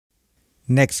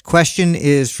Next question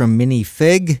is from Minnie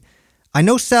Fig. I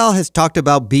know Sal has talked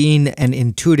about being an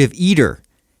intuitive eater.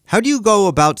 How do you go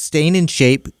about staying in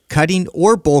shape, cutting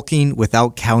or bulking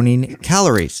without counting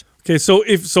calories? Okay, so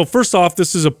first off,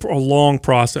 this is a long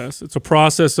process. It's a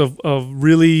process of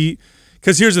really,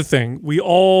 because here's the thing.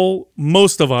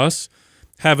 Most of us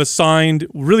have assigned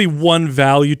really one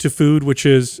value to food, which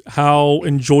is how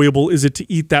enjoyable is it to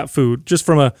eat that food, just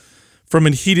from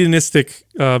an hedonistic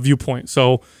viewpoint.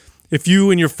 So if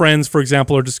you and your friends, for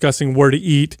example, are discussing where to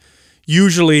eat,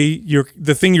 usually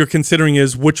the thing you're considering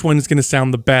is which one is going to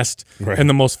sound the best and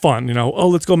the most fun. You know, oh,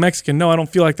 let's go Mexican. No, I don't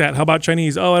feel like that. How about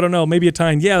Chinese? Oh, I don't know. Maybe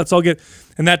Italian. Yeah, let's all get.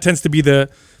 And that tends to be the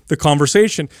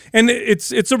conversation. And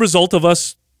it's a result of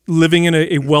us living in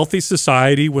a wealthy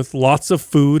society with lots of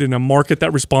food and a market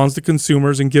that responds to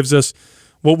consumers and gives us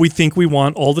what we think we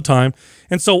want all the time.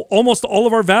 And so almost all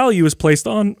of our value is placed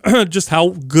on just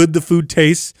how good the food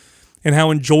tastes and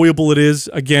how enjoyable it is,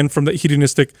 again, from the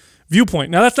hedonistic viewpoint.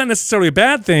 Now, that's not necessarily a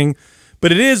bad thing,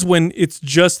 but it is when it's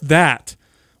just that,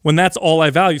 when that's all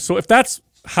I value. So if that's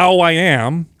how I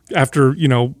am after,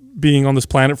 being on this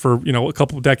planet for, a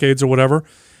couple of decades or whatever,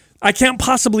 I can't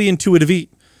possibly intuitively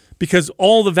eat because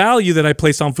all the value that I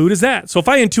place on food is that. So if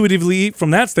I intuitively eat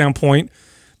from that standpoint,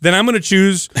 then I'm going to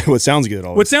choose what sounds good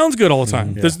always. What sounds good all the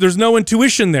time. Yeah. There's no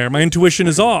intuition there. My intuition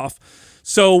is off.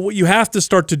 So what you have to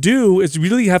start to do is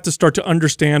really have to start to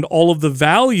understand all of the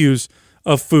values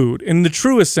of food in the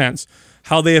truest sense,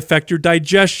 how they affect your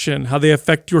digestion, how they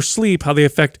affect your sleep, how they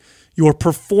affect your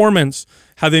performance,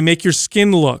 how they make your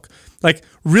skin look. Like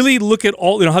really look at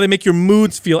all, how they make your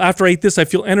moods feel. After I eat this, I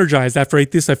feel energized. After I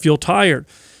eat this, I feel tired.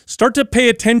 Start to pay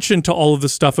attention to all of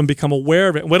this stuff and become aware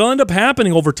of it. What'll end up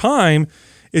happening over time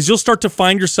is you'll start to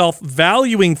find yourself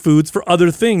valuing foods for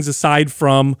other things aside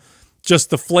from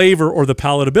just the flavor or the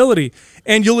palatability,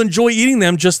 and you'll enjoy eating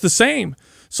them just the same.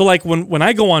 So like when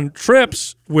I go on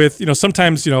trips with,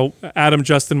 sometimes, Adam,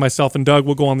 Justin, myself, and Doug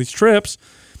will go on these trips,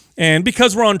 and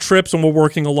because we're on trips and we're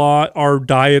working a lot, our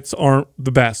diets aren't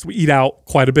the best. We eat out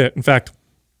quite a bit. In fact,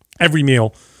 every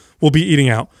meal we'll be eating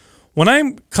out. When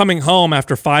I'm coming home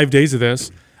after 5 days of this,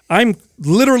 I'm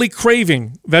literally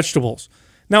craving vegetables.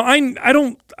 Now,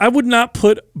 I would not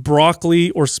put broccoli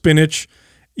or spinach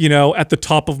at the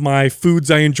top of my foods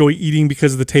I enjoy eating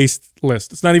because of the taste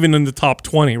list. It's not even in the top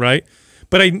 20, right?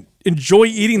 But I enjoy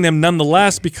eating them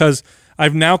nonetheless because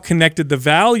I've now connected the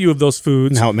value of those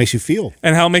foods. And how it makes you feel.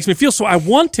 And how it makes me feel. So I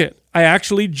want it. I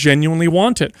actually genuinely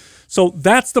want it. So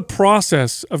that's the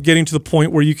process of getting to the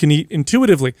point where you can eat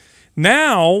intuitively.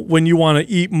 Now, when you want to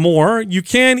eat more, you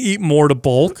can eat more to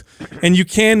bulk, and you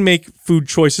can make food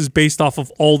choices based off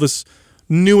of all this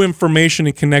new information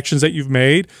and connections that you've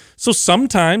made. So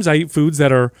sometimes I eat foods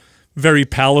that are very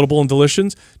palatable and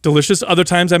delicious. Other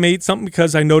times I may eat something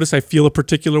because I notice I feel a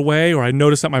particular way, or I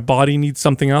notice that my body needs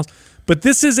something else. But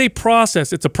this is a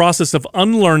process. It's a process of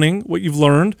unlearning what you've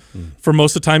learned for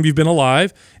most of the time you've been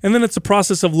alive. And then it's a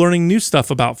process of learning new stuff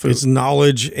about food. It's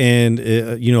knowledge and,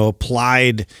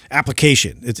 applied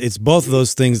application. It's both of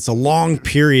those things. It's a long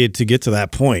period to get to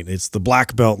that point. It's the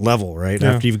black belt level, right?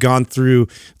 Yeah. After you've gone through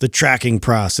the tracking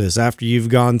process, after you've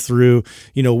gone through,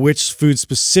 which foods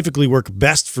specifically work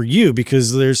best for you,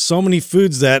 because there's so many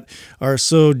foods that are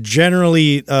so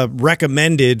generally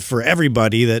recommended for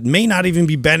everybody that may not even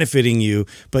be benefiting you,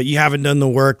 but you haven't done the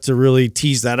work to really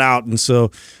tease that out. And so,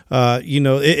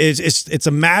 it's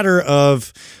a matter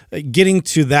of getting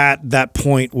to that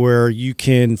point where you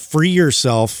can free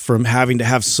yourself from having to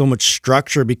have so much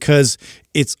structure, because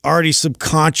it's already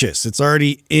subconscious. It's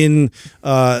already in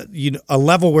a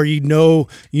level where you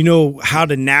know how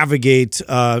to navigate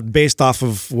based off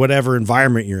of whatever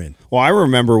environment you're in. Well, I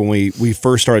remember when we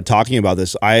first started talking about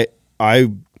this, I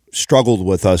struggled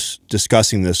with us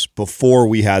discussing this before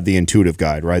we had the intuitive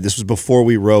guide, right? This was before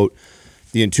we wrote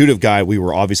the intuitive guide. We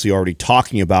were obviously already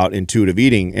talking about intuitive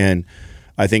eating, and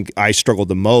I think I struggled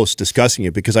the most discussing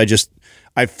it because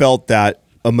I felt that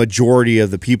a majority of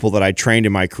the people that I trained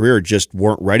in my career just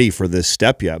weren't ready for this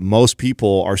step yet. Most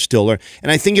people are still learning.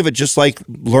 And I think of it just like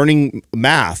learning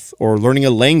math or learning a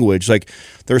language. Like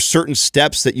there are certain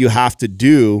steps that you have to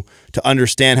do to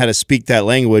understand how to speak that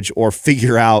language or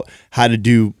figure out how to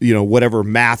do, whatever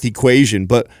math equation.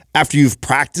 But after you've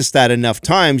practiced that enough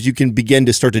times, you can begin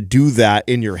to start to do that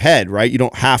in your head, right? You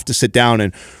don't have to sit down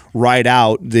and write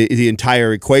out the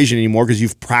entire equation anymore because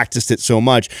you've practiced it so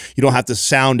much. You don't have to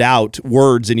sound out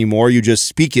words anymore. You just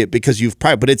speak it because you've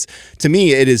but it's, to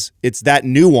me, it's that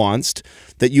nuanced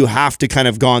that you have to kind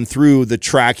of gone through the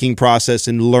tracking process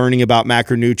and learning about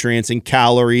macronutrients and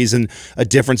calories and a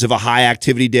difference of a high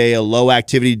activity day, a low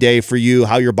activity day for you,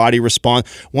 how your body responds.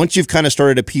 Once you've kind of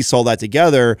started to piece all that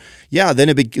together, yeah, then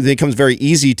it becomes very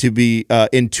easy to be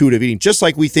intuitive eating. Just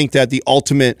like we think that the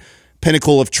ultimate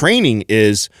pinnacle of training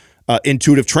is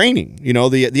intuitive training. You know,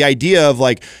 the idea of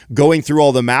like going through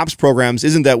all the MAPS programs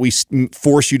isn't that we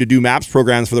force you to do MAPS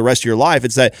programs for the rest of your life.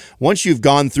 It's that once you've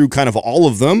gone through kind of all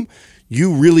of them,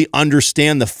 you really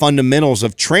understand the fundamentals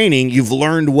of training. You've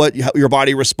learned what your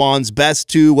body responds best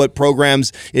to, what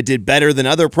programs it did better than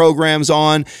other programs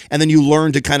on, and then you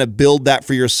learn to kind of build that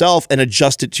for yourself and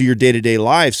adjust it to your day-to-day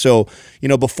life. So, you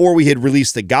know, before we had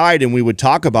released the guide and we would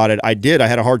talk about it, I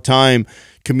had a hard time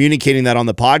communicating that on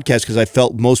the podcast because I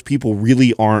felt most people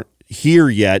really aren't here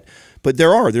yet. But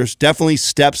there's definitely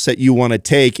steps that you want to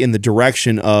take in the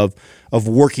direction of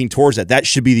working towards that. That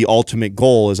should be the ultimate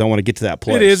goal, is I want to get to that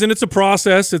place. It is, and it's a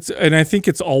process. And I think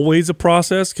it's always a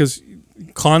process because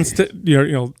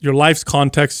your life's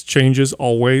context changes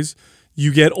always.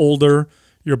 You get older,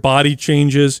 your body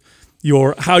changes,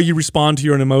 how you respond to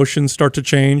your emotions start to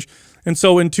change. And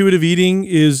so intuitive eating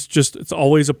is it's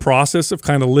always a process of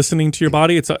kind of listening to your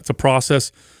body. It's a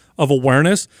process of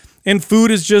awareness. And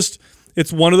food is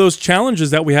it's one of those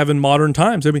challenges that we have in modern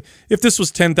times. I mean, if this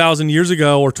was 10,000 years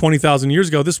ago or 20,000 years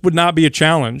ago, this would not be a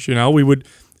challenge. You know,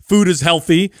 food is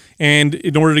healthy, and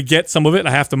in order to get some of it,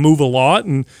 I have to move a lot,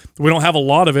 and we don't have a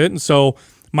lot of it. And so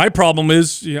my problem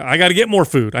is, I got to get more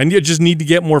food. I just need to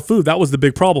get more food. That was the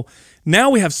big problem. Now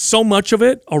we have so much of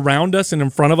it around us and in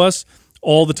front of us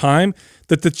all the time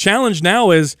that the challenge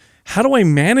now is, how do I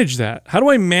manage that? How do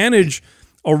I manage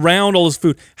around all this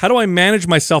food? How do I manage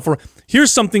myself?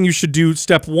 Here's something you should do.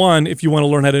 Step one, if you want to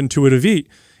learn how to intuitive eat,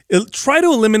 try to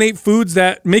eliminate foods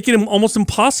that make it almost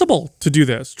impossible to do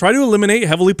this. Try to eliminate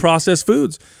heavily processed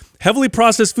foods. Heavily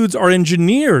processed foods are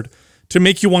engineered to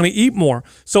make you want to eat more.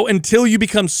 So until you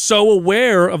become so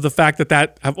aware of the fact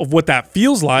of what that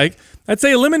feels like, I'd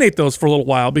say eliminate those for a little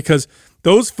while, because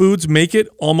those foods make it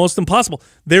almost impossible.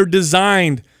 They're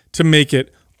designed to make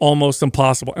it almost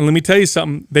impossible. And let me tell you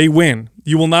something, they win.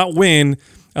 You will not win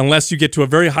unless you get to a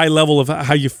very high level of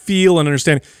how you feel and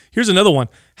understand. Here's another one,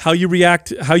 how you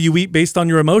react, how you eat based on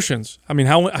your emotions. I mean,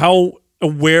 how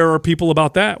aware are people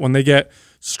about that when they get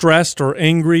stressed or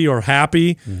angry or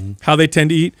happy, how they tend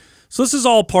to eat? So this is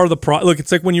all part of the look,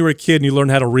 it's like when you were a kid and you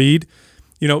learned how to read.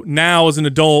 You know, now as an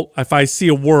adult, if I see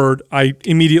a word, I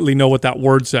immediately know what that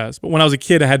word says. But when I was a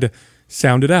kid, I had to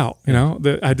sound it out. You know,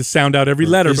 I had to sound out every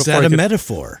letter. Is that a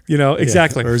metaphor? You know,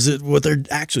 exactly. Or is it what they're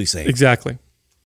actually saying? Exactly.